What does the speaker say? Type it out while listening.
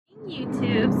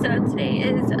YouTube. So today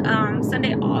is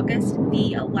Sunday, August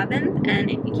the 11th, and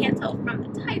if you can't tell from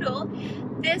the title,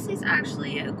 this is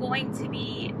actually going to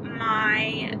be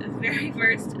my very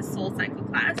first SoulCycle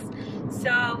class.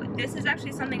 So this is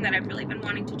actually something that I've really been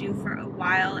wanting to do for a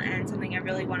while and something I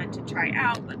really wanted to try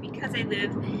out, but because I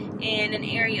live in an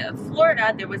area of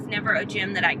Florida, there was never a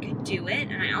gym that I could do it,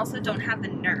 and I also don't have the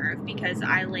nerve because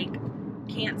I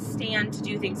can't stand to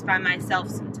do things by myself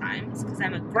sometimes because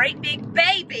I'm a great big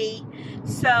baby.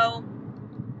 So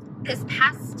this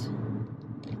past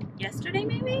yesterday,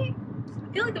 maybe?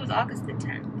 I feel like it was August the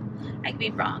 10th. I could be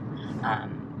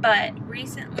wrong. But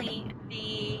recently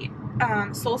the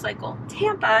SoulCycle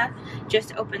Tampa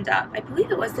just opened up. I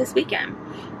believe it was this weekend.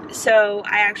 So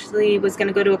I actually was going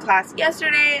to go to a class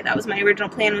yesterday. That was my original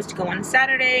plan, was to go on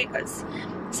Saturday because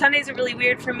Sundays are really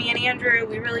weird for me and Andrew.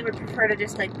 We really would prefer to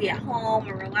just be at home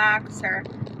or relax or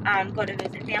go to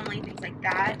visit family, things like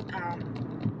that.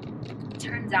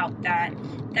 Turns out that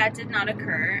that did not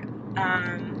occur.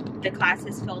 The class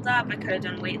is filled up. I could have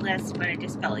done wait lists, but I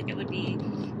just felt like it would be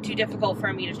too difficult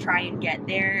for me to try and get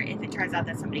there if it turns out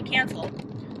that somebody canceled.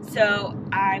 So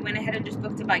I went ahead and just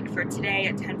booked a bike for today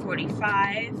at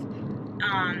 10:45.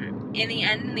 In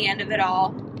the end of it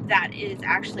all, that is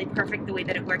actually perfect the way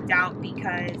that it worked out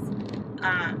because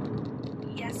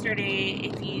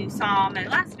yesterday, if you saw my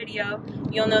last video,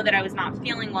 you'll know that I was not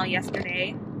feeling well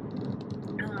yesterday.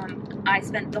 I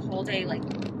spent the whole day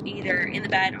either in the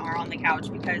bed or on the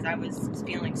couch because I was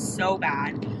feeling so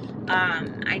bad.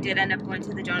 I did end up going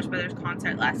to the Jonas Brothers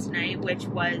concert last night, which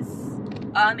was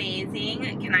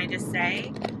amazing, can I just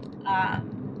say.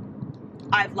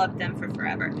 I've loved them for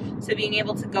forever. So being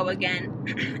able to go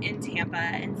again in Tampa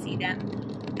and see them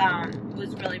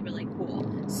was really, really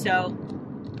cool. So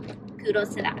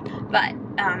kudos to that. But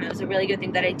it was a really good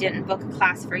thing that I didn't book a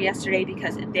class for yesterday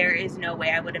because there is no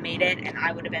way I would have made it, and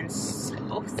I would have been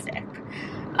so sick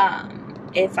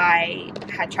if I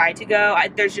had tried to go.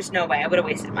 There's just no way. I would have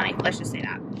wasted money. Let's just say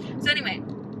that. So anyway,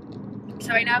 so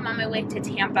right now I'm on my way to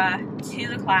Tampa to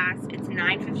the class. It's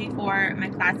 9:54. My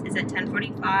class is at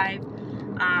 10:45.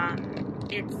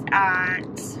 It's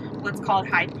at what's called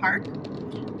Hyde Park,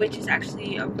 which is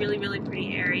actually a really, really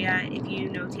pretty area. If you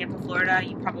know Tampa, Florida,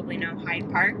 you probably know Hyde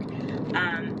Park.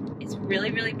 It's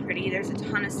really, really pretty. There's a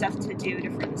ton of stuff to do,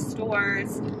 different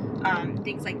stores,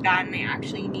 things like that, and I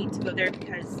actually need to go there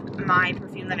because my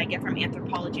perfume that I get from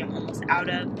Anthropology I'm almost out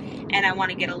of, and I want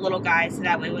to get a little guy so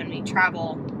that way when we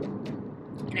travel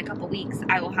in a couple weeks,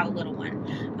 I will have a little one.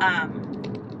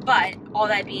 But all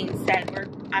that being said,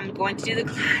 I'm going to do the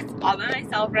class all by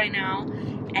myself right now,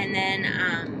 and then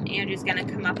Andrew's gonna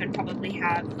come up and probably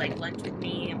have lunch with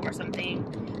me or something,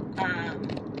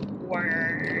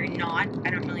 or not.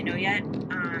 I don't really know yet.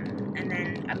 And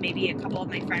then maybe a couple of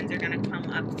my friends are gonna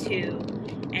come up too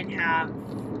and have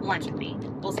lunch with me.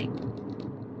 We'll see.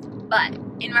 But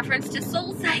in reference to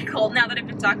SoulCycle, now that I've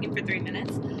been talking for 3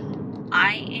 minutes,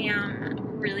 I am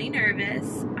really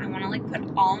nervous. I want to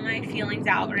put all my feelings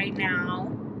out right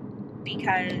now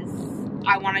because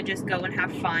I want to just go and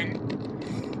have fun.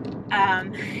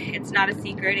 It's not a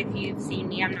secret if you've seen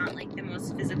me, I'm not the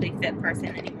most physically fit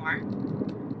person anymore.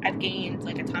 I've gained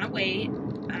a ton of weight.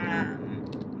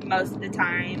 Most of the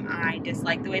time I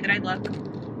dislike the way that I look,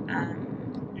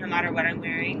 no matter what I'm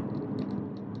wearing.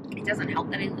 It doesn't help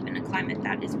that I live in a climate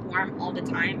that is warm all the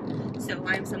time, so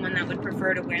I'm someone that would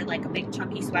prefer to wear a big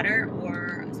chunky sweater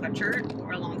or a sweatshirt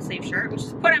or a long sleeve shirt, which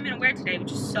is what I'm going to wear today,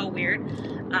 which is so weird.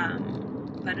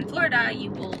 But in Florida, you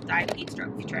will die of heat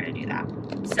stroke if you try to do that.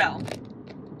 So,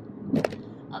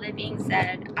 all that being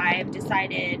said, I've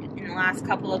decided in the last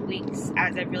couple of weeks,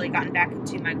 as I've really gotten back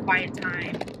into my quiet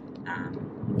time,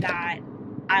 that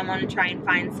I want to try and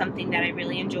find something that I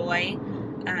really enjoy,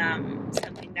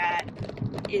 something that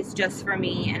is just for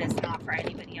me and it's not for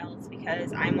anybody else,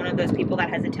 because I'm one of those people that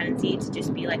has a tendency to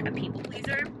just be a people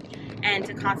pleaser and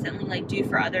to constantly do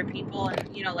for other people, and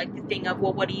the thing of,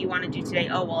 well, what do you want to do today?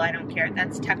 Oh, well, I don't care.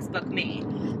 That's textbook me.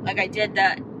 I did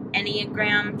the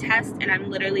Enneagram test and I'm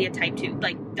literally a type 2.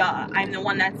 Duh. I'm the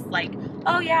one that's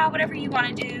oh yeah, whatever you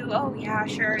want to do. Oh yeah,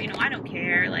 sure. I don't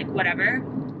care. Whatever.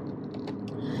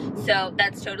 So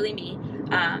that's totally me.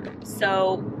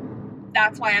 So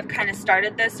that's why I've kind of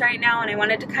started this right now, and I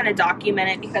wanted to kind of document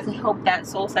it because I hope that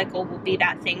SoulCycle will be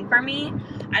that thing for me.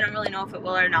 I don't really know if it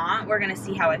will or not. We're going to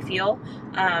see how I feel.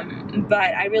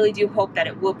 But I really do hope that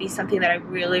it will be something that I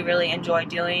really, really enjoy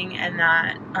doing, and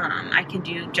that I can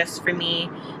do just for me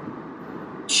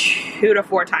 2 to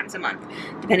 4 times a month,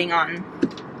 depending on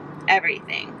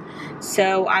everything.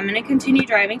 So I'm going to continue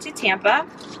driving to Tampa.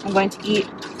 I'm going to eat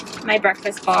my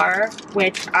breakfast bar,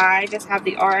 which I just have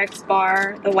the RX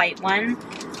bar, the white one.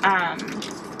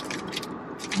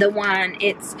 The one,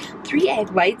 it's 3 egg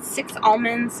whites, 6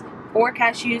 almonds, 4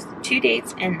 cashews, 2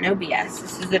 dates, and no BS.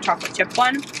 This is the chocolate chip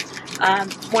one.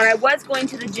 When I was going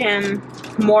to the gym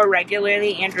more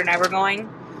regularly, Andrew and I were going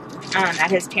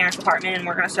at his parents' apartment, and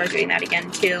we're going to start doing that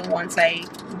again too once I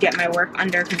get my work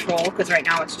under control, because right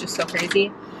now it's just so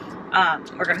crazy.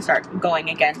 We're going to start going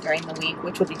again during the week,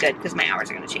 which will be good because my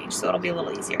hours are going to change, so it'll be a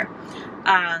little easier.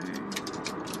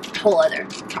 Whole other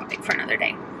topic for another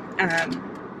day.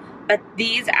 But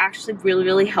these actually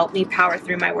really help me power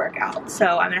through my workout. So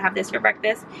I'm going to have this for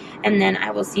breakfast, and then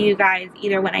I will see you guys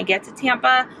either when I get to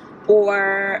Tampa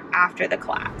or after the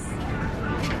class.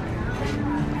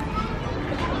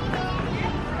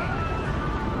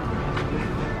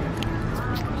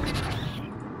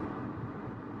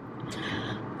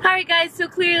 Alright guys, so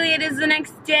clearly it is the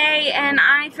next day, and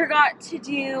I forgot to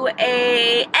do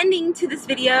a ending to this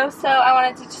video, so I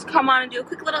wanted to just come on and do a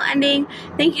quick little ending.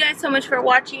 Thank you guys so much for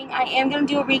watching. I am going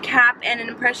to do a recap and an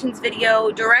impressions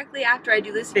video directly after I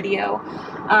do this video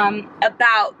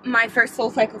about my first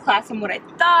SoulCycle class and what I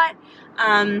thought.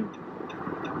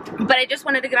 But I just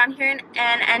wanted to get on here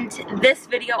and end this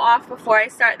video off before I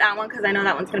start that one, because I know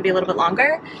that one's going to be a little bit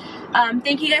longer.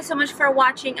 Thank you guys so much for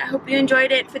watching. I hope you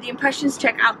enjoyed it. For the impressions,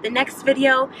 check out the next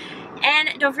video.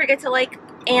 And don't forget to like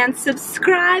and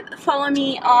subscribe. Follow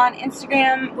me on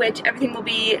Instagram, which everything will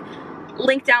be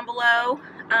linked down below.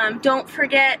 Don't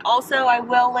forget, also, I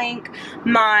will link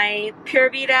my Pura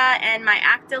Vida and my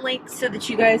ACTA links so that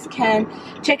you guys can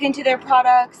check into their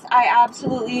products. I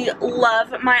absolutely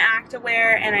love my ACTA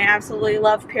wear, and I absolutely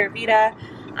love Pura Vida.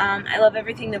 I love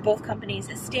everything that both companies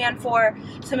stand for,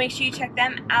 so make sure you check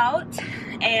them out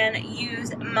and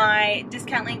use my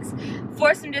discount links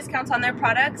for some discounts on their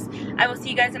products. I will see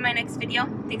you guys in my next video.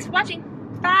 Thanks for watching.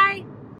 Bye!